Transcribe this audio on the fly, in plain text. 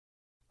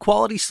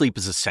Quality sleep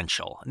is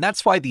essential, and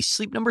that's why the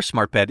Sleep Number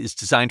Smart Bed is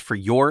designed for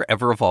your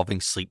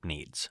ever-evolving sleep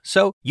needs.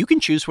 So you can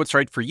choose what's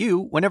right for you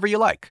whenever you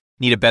like.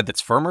 Need a bed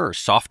that's firmer or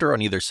softer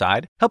on either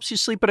side? Helps you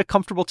sleep at a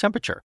comfortable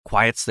temperature,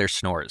 quiets their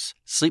snores.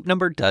 Sleep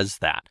Number does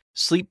that.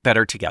 Sleep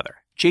better together.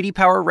 J.D.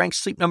 Power ranks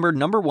Sleep Number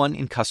 #1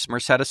 in customer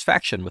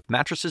satisfaction with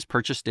mattresses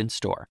purchased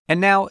in-store.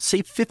 And now,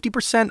 save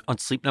 50% on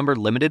Sleep Number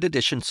limited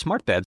edition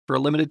smart beds for a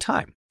limited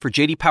time. For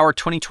J.D. Power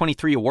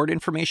 2023 award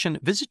information,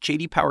 visit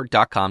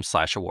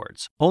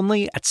jdpower.com/awards.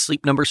 Only at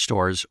Sleep Number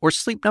stores or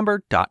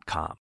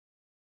sleepnumber.com.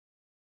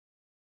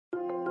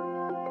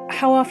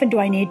 How often do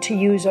I need to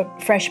use a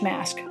fresh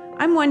mask?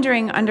 I'm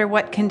wondering under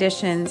what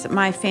conditions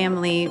my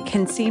family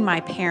can see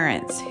my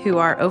parents who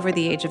are over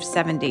the age of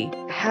 70.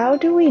 How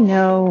do we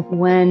know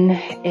when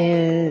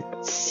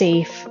it's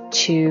safe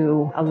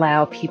to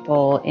allow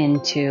people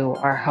into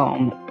our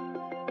home?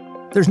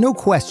 There's no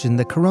question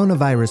that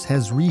coronavirus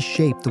has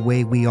reshaped the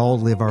way we all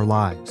live our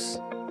lives.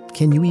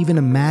 Can you even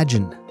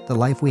imagine the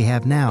life we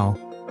have now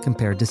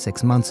compared to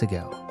 6 months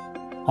ago?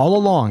 All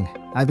along,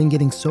 I've been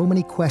getting so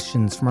many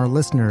questions from our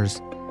listeners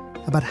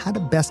about how to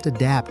best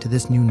adapt to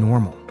this new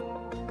normal.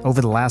 Over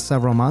the last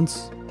several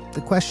months, the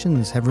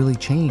questions have really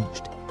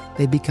changed.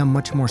 They've become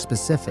much more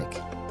specific.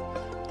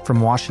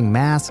 From washing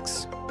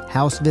masks,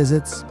 house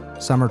visits,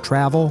 summer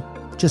travel,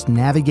 just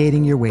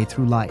navigating your way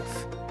through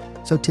life.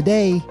 So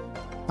today,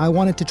 I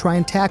wanted to try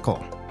and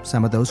tackle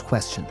some of those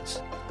questions.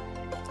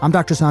 I'm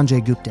Dr. Sanjay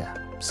Gupta,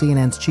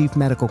 CNN's chief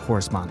medical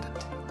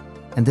correspondent.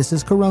 And this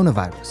is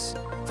Coronavirus,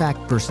 Fact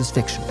versus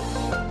Fiction.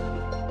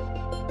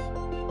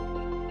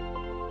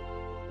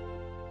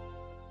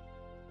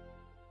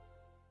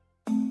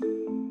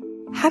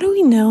 How do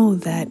we know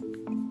that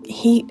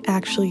heat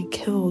actually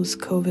kills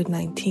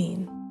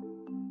COVID-19?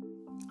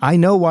 I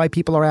know why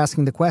people are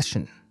asking the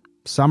question.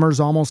 Summer's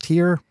almost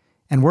here,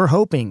 and we're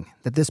hoping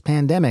that this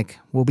pandemic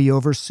will be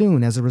over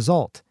soon as a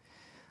result.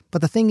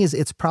 But the thing is,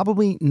 it's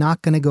probably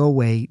not going to go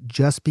away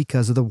just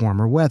because of the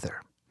warmer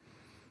weather.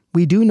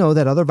 We do know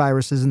that other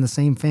viruses in the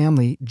same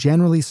family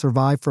generally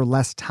survive for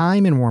less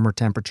time in warmer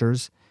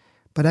temperatures,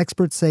 but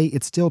experts say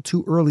it's still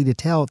too early to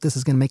tell if this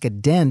is going to make a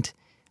dent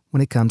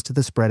when it comes to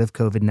the spread of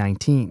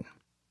COVID-19.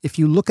 If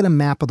you look at a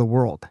map of the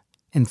world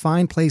and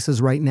find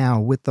places right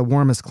now with the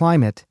warmest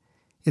climate,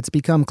 it's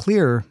become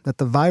clear that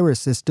the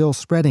virus is still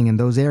spreading in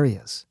those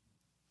areas.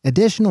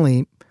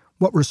 Additionally,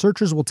 what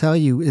researchers will tell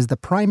you is the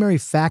primary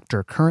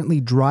factor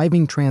currently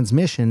driving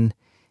transmission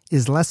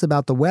is less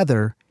about the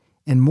weather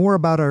and more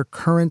about our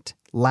current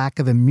lack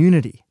of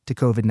immunity to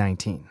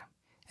COVID-19.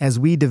 As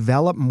we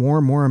develop more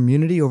and more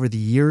immunity over the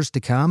years to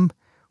come,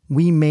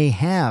 we may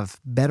have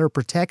better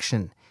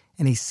protection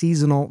and a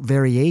seasonal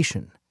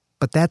variation.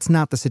 But that's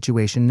not the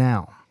situation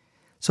now.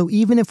 So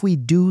even if we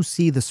do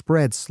see the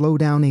spread slow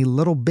down a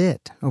little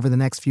bit over the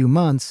next few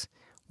months,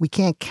 we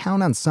can't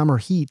count on summer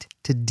heat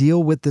to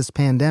deal with this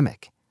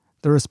pandemic.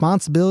 The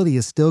responsibility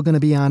is still going to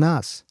be on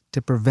us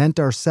to prevent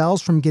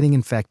ourselves from getting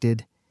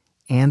infected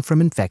and from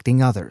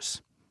infecting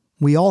others.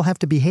 We all have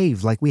to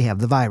behave like we have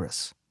the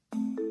virus.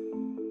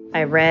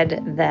 I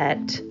read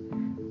that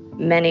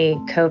many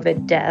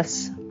COVID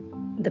deaths,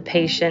 the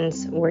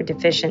patients were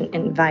deficient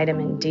in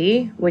vitamin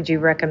D. Would you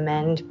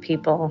recommend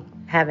people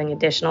having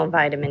additional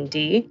vitamin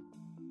D?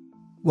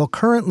 Well,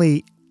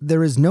 currently,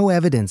 there is no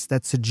evidence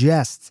that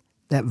suggests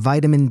that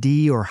vitamin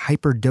D or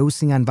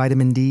hyperdosing on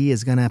vitamin D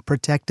is going to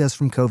protect us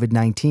from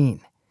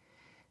COVID-19.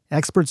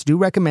 Experts do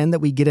recommend that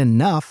we get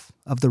enough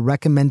of the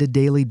recommended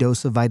daily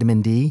dose of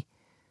vitamin D,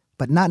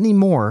 but not any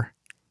more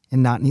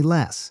and not any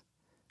less.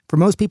 For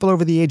most people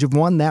over the age of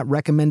 1, that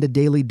recommended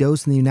daily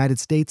dose in the United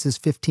States is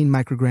 15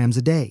 micrograms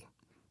a day.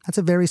 That's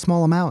a very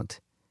small amount.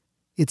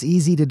 It's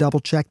easy to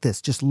double check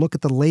this. Just look at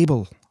the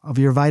label of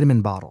your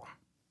vitamin bottle.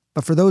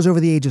 But for those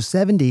over the age of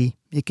 70,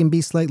 it can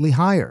be slightly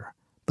higher.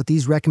 But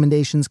these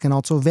recommendations can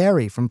also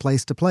vary from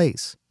place to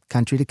place,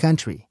 country to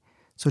country.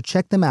 So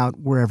check them out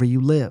wherever you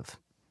live.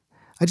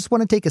 I just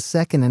want to take a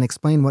second and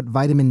explain what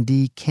vitamin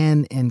D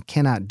can and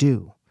cannot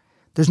do.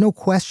 There's no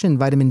question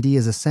vitamin D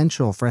is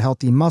essential for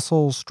healthy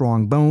muscles,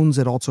 strong bones.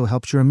 It also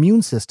helps your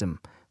immune system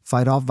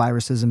fight off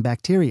viruses and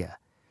bacteria.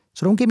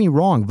 So don't get me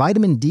wrong,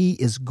 vitamin D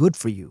is good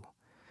for you.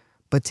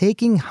 But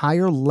taking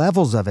higher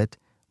levels of it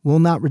will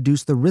not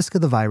reduce the risk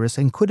of the virus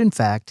and could, in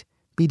fact,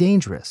 be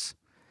dangerous.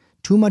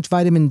 Too much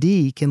vitamin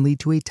D can lead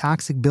to a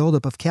toxic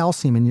buildup of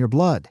calcium in your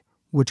blood,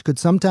 which could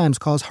sometimes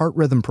cause heart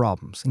rhythm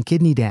problems and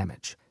kidney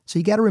damage. So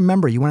you got to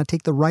remember, you want to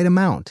take the right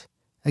amount.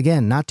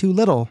 Again, not too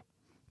little,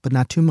 but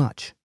not too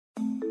much.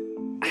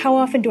 How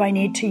often do I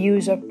need to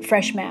use a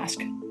fresh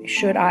mask?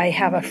 Should I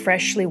have a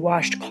freshly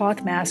washed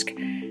cloth mask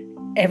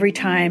every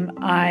time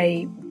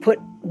I put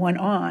one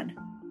on?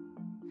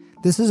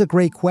 This is a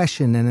great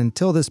question, and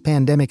until this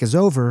pandemic is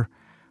over,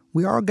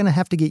 we are going to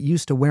have to get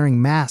used to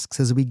wearing masks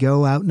as we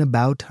go out and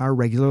about our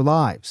regular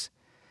lives.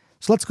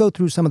 So let's go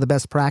through some of the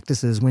best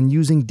practices when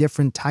using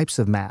different types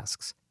of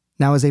masks.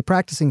 Now, as a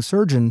practicing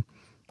surgeon,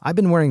 I've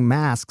been wearing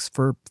masks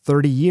for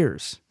 30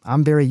 years.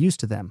 I'm very used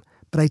to them,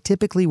 but I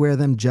typically wear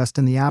them just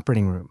in the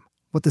operating room.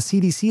 What the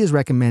CDC is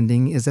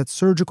recommending is that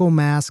surgical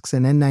masks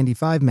and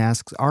N95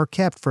 masks are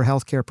kept for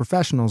healthcare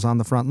professionals on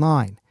the front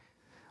line.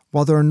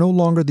 While there are no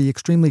longer the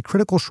extremely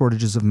critical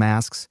shortages of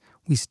masks,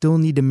 we still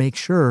need to make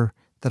sure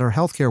that our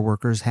healthcare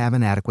workers have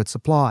an adequate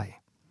supply.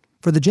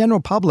 For the general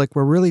public,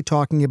 we're really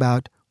talking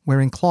about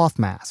wearing cloth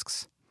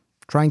masks.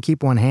 Try and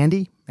keep one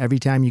handy every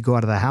time you go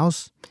out of the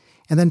house,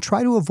 and then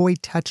try to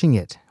avoid touching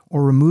it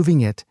or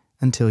removing it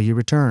until you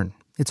return.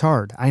 It's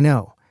hard, I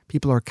know.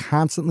 People are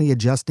constantly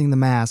adjusting the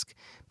mask,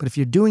 but if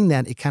you're doing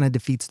that, it kind of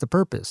defeats the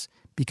purpose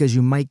because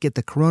you might get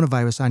the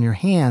coronavirus on your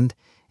hand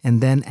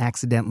and then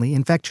accidentally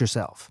infect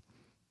yourself.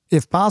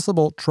 If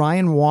possible, try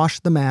and wash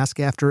the mask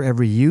after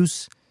every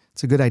use.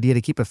 It's a good idea to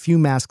keep a few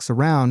masks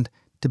around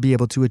to be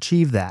able to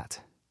achieve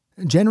that.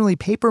 Generally,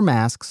 paper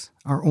masks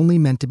are only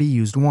meant to be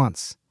used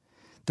once.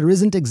 There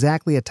isn't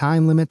exactly a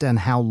time limit on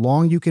how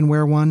long you can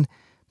wear one,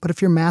 but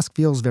if your mask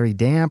feels very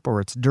damp or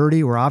it's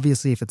dirty or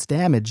obviously if it's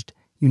damaged,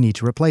 you need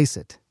to replace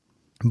it.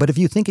 But if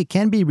you think it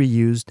can be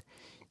reused,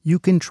 you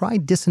can try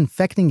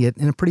disinfecting it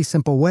in a pretty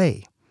simple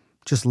way.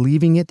 Just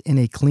leaving it in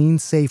a clean,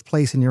 safe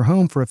place in your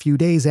home for a few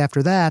days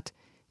after that,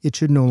 it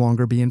should no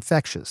longer be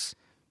infectious.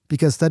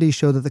 Because studies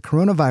show that the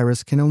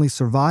coronavirus can only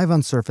survive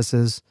on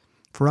surfaces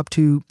for up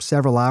to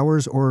several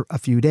hours or a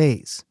few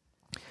days.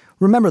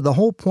 Remember, the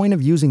whole point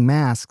of using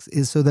masks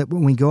is so that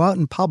when we go out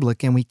in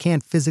public and we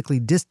can't physically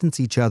distance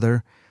each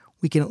other,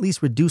 we can at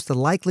least reduce the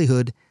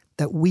likelihood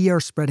that we are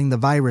spreading the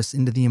virus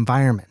into the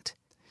environment.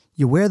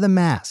 You wear the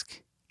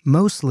mask,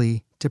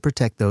 mostly to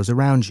protect those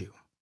around you.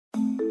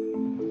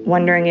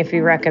 Wondering if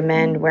you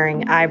recommend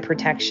wearing eye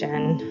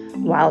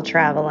protection while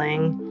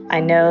traveling. I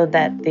know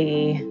that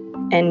the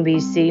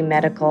NBC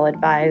medical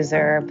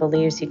advisor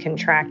believes he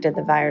contracted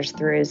the virus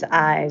through his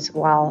eyes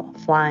while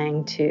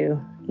flying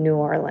to New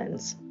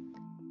Orleans.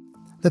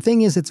 The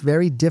thing is, it's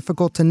very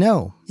difficult to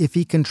know if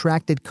he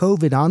contracted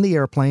COVID on the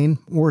airplane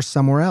or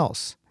somewhere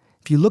else.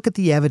 If you look at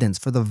the evidence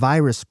for the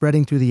virus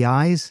spreading through the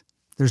eyes,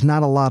 there's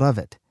not a lot of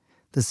it.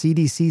 The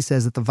CDC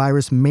says that the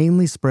virus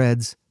mainly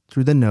spreads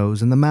through the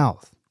nose and the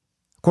mouth.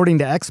 According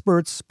to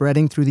experts,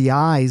 spreading through the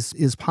eyes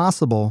is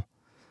possible,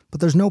 but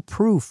there's no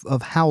proof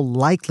of how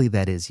likely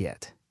that is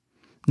yet.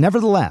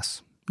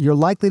 Nevertheless, you're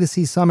likely to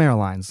see some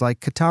airlines, like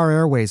Qatar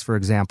Airways, for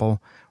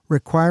example,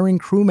 requiring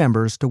crew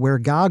members to wear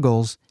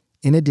goggles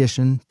in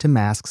addition to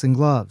masks and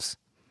gloves.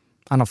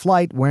 On a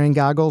flight, wearing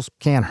goggles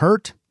can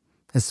hurt,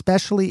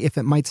 especially if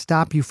it might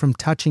stop you from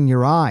touching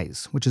your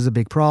eyes, which is a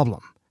big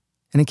problem.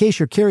 And in case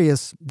you're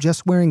curious,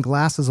 just wearing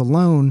glasses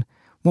alone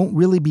won't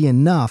really be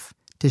enough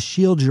to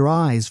shield your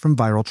eyes from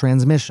viral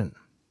transmission.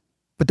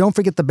 But don't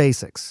forget the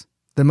basics.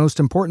 The most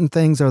important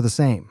things are the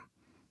same.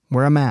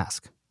 Wear a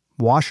mask,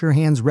 wash your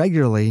hands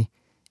regularly,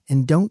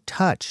 and don't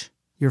touch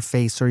your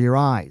face or your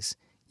eyes.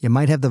 You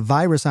might have the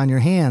virus on your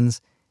hands,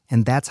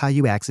 and that's how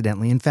you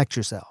accidentally infect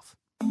yourself.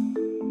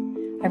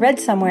 I read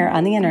somewhere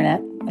on the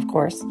internet, of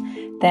course,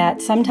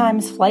 that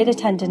sometimes flight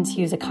attendants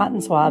use a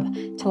cotton swab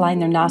to line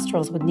their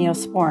nostrils with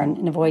Neosporin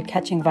and avoid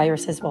catching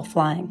viruses while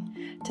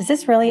flying. Does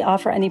this really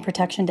offer any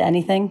protection to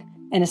anything,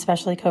 and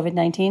especially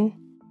COVID-19?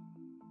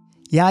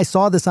 Yeah, I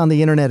saw this on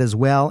the internet as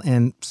well,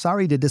 and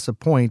sorry to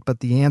disappoint, but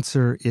the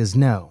answer is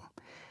no.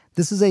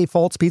 This is a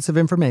false piece of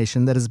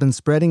information that has been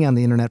spreading on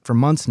the internet for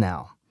months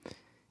now.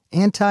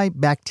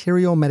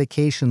 Antibacterial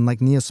medication like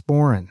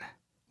Neosporin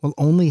will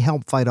only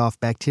help fight off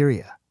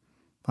bacteria.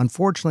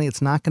 Unfortunately,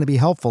 it's not going to be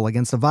helpful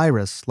against a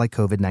virus like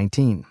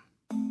COVID-19.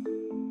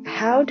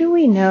 How do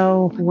we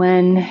know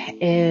when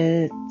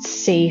it's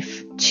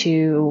safe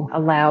to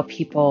allow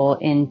people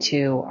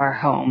into our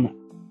home?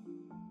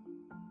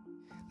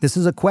 This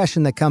is a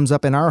question that comes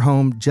up in our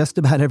home just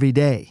about every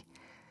day.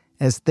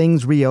 As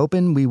things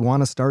reopen, we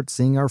want to start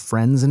seeing our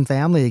friends and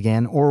family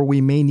again, or we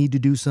may need to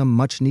do some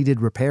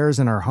much-needed repairs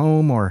in our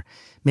home, or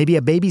maybe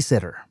a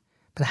babysitter.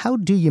 But how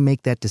do you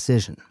make that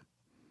decision?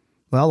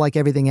 Well, like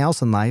everything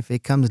else in life,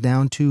 it comes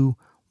down to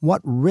what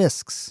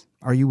risks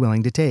are you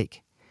willing to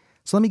take?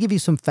 So let me give you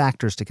some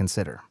factors to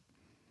consider.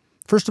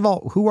 First of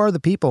all, who are the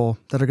people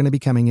that are going to be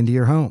coming into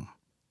your home?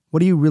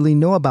 What do you really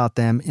know about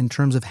them in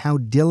terms of how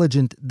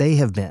diligent they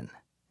have been?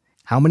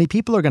 How many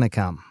people are going to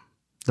come?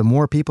 The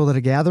more people that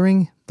are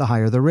gathering, the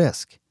higher the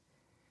risk.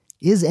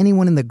 Is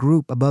anyone in the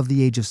group above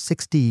the age of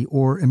 60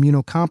 or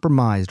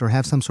immunocompromised or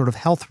have some sort of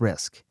health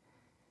risk?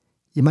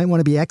 You might want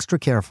to be extra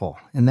careful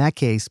in that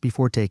case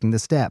before taking the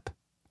step.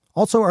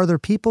 Also, are there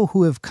people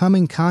who have come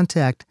in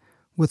contact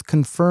with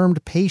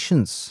confirmed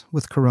patients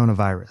with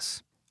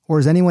coronavirus? Or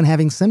is anyone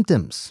having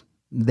symptoms?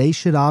 They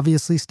should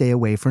obviously stay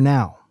away for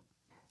now.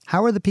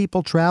 How are the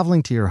people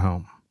traveling to your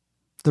home?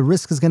 The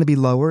risk is going to be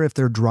lower if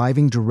they're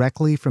driving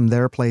directly from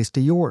their place to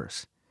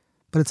yours.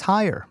 But it's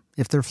higher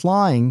if they're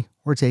flying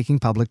or taking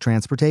public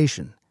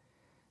transportation.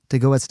 To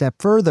go a step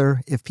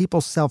further, if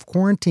people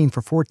self-quarantine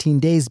for 14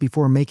 days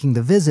before making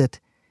the visit,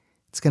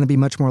 it's going to be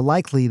much more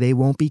likely they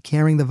won't be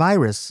carrying the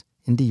virus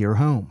into your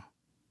home.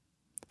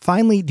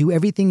 Finally, do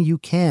everything you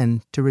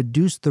can to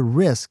reduce the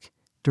risk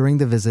during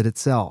the visit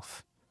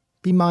itself.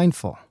 Be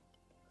mindful.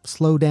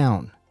 Slow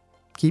down.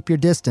 Keep your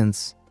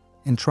distance.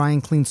 and try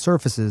and clean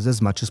surfaces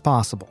as much as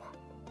possible.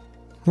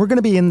 We're going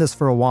to be in this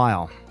for a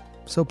while,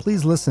 so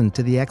please listen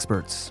to the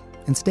experts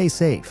and stay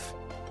safe.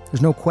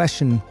 There's no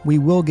question we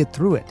will get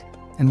through it,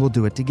 and we'll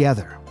do it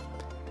together.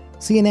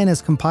 CNN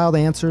has compiled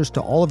answers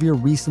to all of your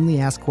recently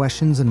asked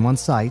questions in one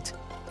site,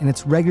 and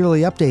it's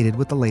regularly updated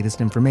with the latest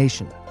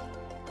information.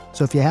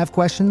 So if you have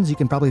questions, you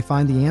can probably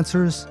find the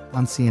answers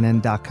on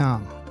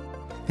CNN.com.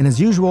 And as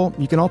usual,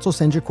 you can also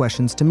send your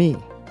questions to me.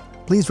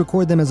 Please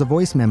record them as a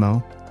voice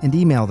memo and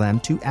email them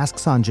to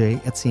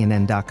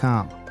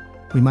asksanjay@cnn.com.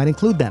 We might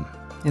include them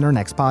in our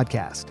next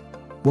podcast.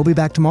 We'll be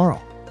back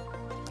tomorrow.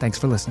 Thanks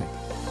for listening.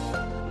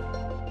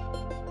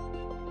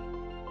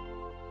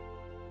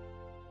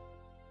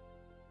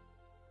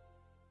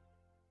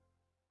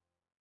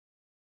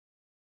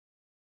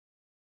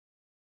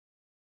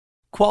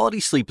 Quality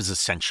sleep is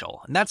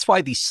essential, and that's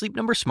why the Sleep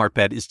Number Smart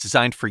Bed is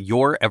designed for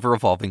your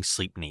ever-evolving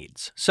sleep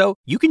needs. So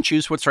you can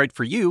choose what's right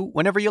for you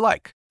whenever you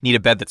like. Need a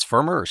bed that's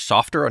firmer or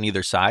softer on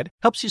either side?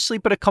 Helps you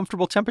sleep at a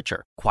comfortable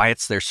temperature.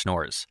 Quiets their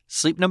snores.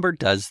 Sleep Number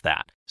does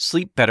that.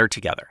 Sleep better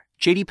together.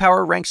 J.D.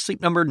 Power ranks Sleep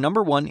Number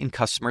 #1 in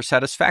customer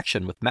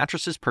satisfaction with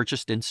mattresses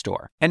purchased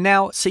in-store. And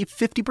now, save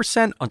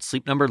 50% on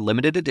Sleep Number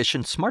limited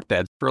edition smart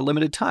beds for a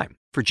limited time.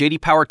 For J.D.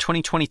 Power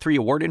 2023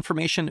 award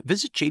information,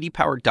 visit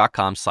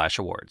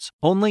jdpower.com/awards.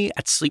 Only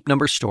at Sleep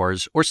Number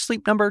stores or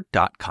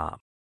sleepnumber.com.